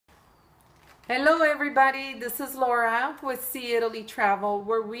Hello everybody, this is Laura with See Italy Travel,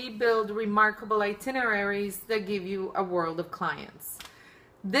 where we build remarkable itineraries that give you a world of clients.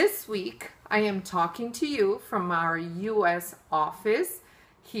 This week I am talking to you from our US office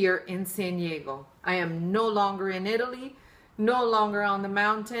here in San Diego. I am no longer in Italy, no longer on the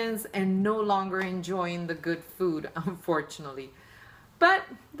mountains, and no longer enjoying the good food, unfortunately. But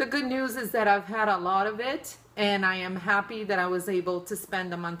the good news is that I've had a lot of it, and I am happy that I was able to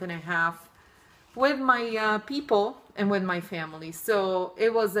spend a month and a half with my people and with my family. So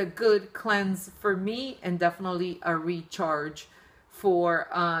it was a good cleanse for me and definitely a recharge for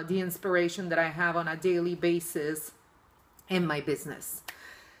the inspiration that I have on a daily basis in my business.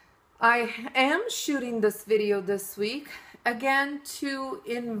 I am shooting this video this week again to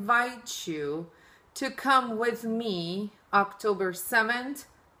invite you to come with me October 7th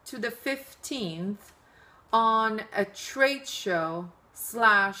to the 15th on a trade show /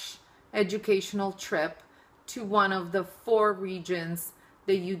 educational trip to one of the 4 regions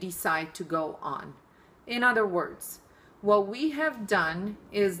that you decide to go on. In other words, what we have done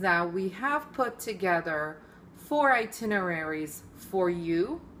is that we have put together 4 itineraries for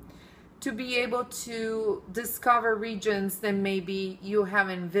you to be able to discover regions that maybe you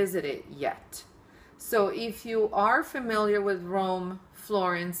haven't visited yet. So if you are familiar with Rome,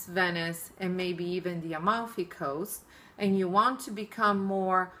 Florence, Venice, and maybe even the Amalfi Coast, and you want to become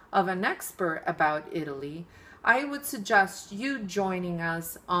more of an expert about Italy, I would suggest you joining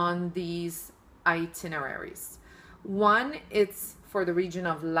us on these itineraries. One, it's for the region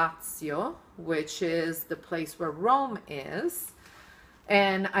of Lazio, which is the place where Rome is,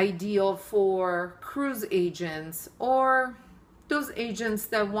 and ideal for cruise agents or those agents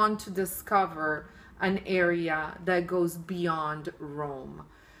that want to discover an area that goes beyond Rome.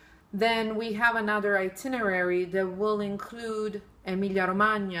 Then we have another itinerary that will include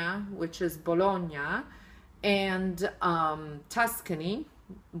Emilia-Romagna, which is Bologna, and Tuscany,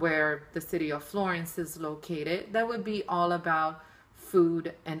 where the city of Florence is located. That would be all about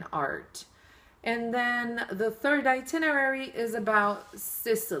food and art. And then the third itinerary is about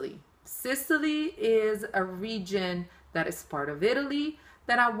Sicily. Sicily is a region that is part of Italy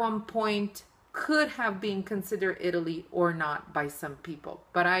that at one point could have been considered Italy or not by some people,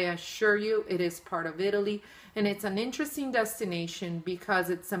 but I assure you it is part of Italy, and it's an interesting destination because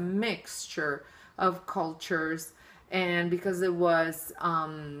it's a mixture of cultures, and because it was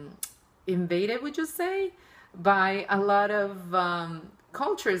invaded, would you say, by a lot of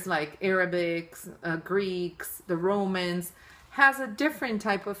cultures like Arabics, Greeks, the Romans, has a different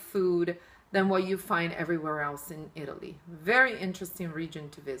type of food than what you find everywhere else in Italy. Very interesting region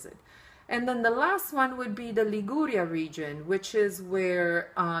to visit. And then the last one would be the Liguria region, which is where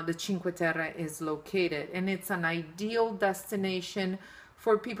the Cinque Terre is located. And it's an ideal destination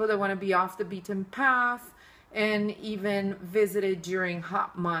for people that want to be off the beaten path and even visit it during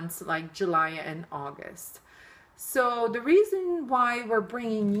hot months like July and August. So the reason why we're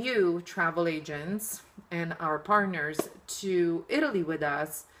bringing you travel agents and our partners to Italy with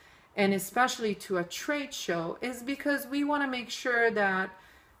us, and especially to a trade show, is because we want to make sure that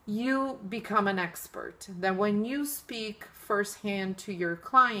you become an expert, that when you speak firsthand to your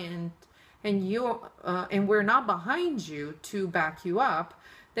client and we're not behind you to back you up,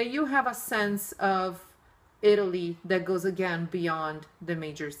 that you have a sense of Italy that goes again beyond the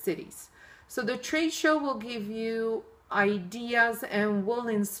major cities. So the trade show will give you ideas and will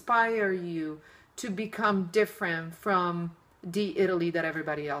inspire you to become different from the Italy that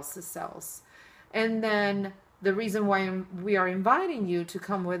everybody else sells. And then the reason why we are inviting you to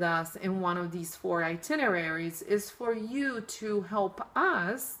come with us in one of these 4 itineraries is for you to help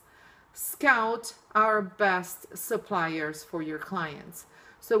us scout our best suppliers for your clients.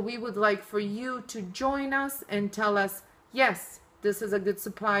 So we would like for you to join us and tell us, yes, this is a good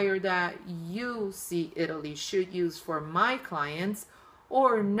supplier that you see Italy should use for my clients,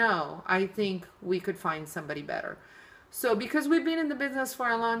 or no, I think we could find somebody better. So because we've been in the business for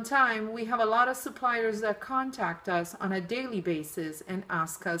a long time, we have a lot of suppliers that contact us on a daily basis and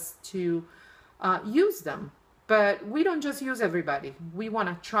ask us to use them. But we don't just use everybody. We want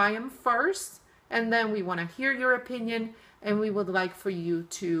to try them first, and then we want to hear your opinion, and we would like for you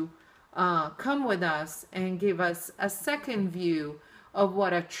to come with us and give us a second view of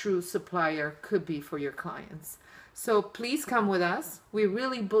what a true supplier could be for your clients. So please come with us. We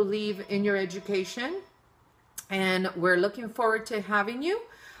really believe in your education, and we're looking forward to having you.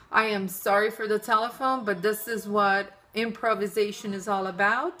 I am sorry for the telephone, but this is what improvisation is all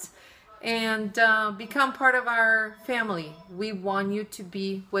about. And become part of our family. We want you to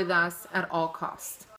be with us at all costs.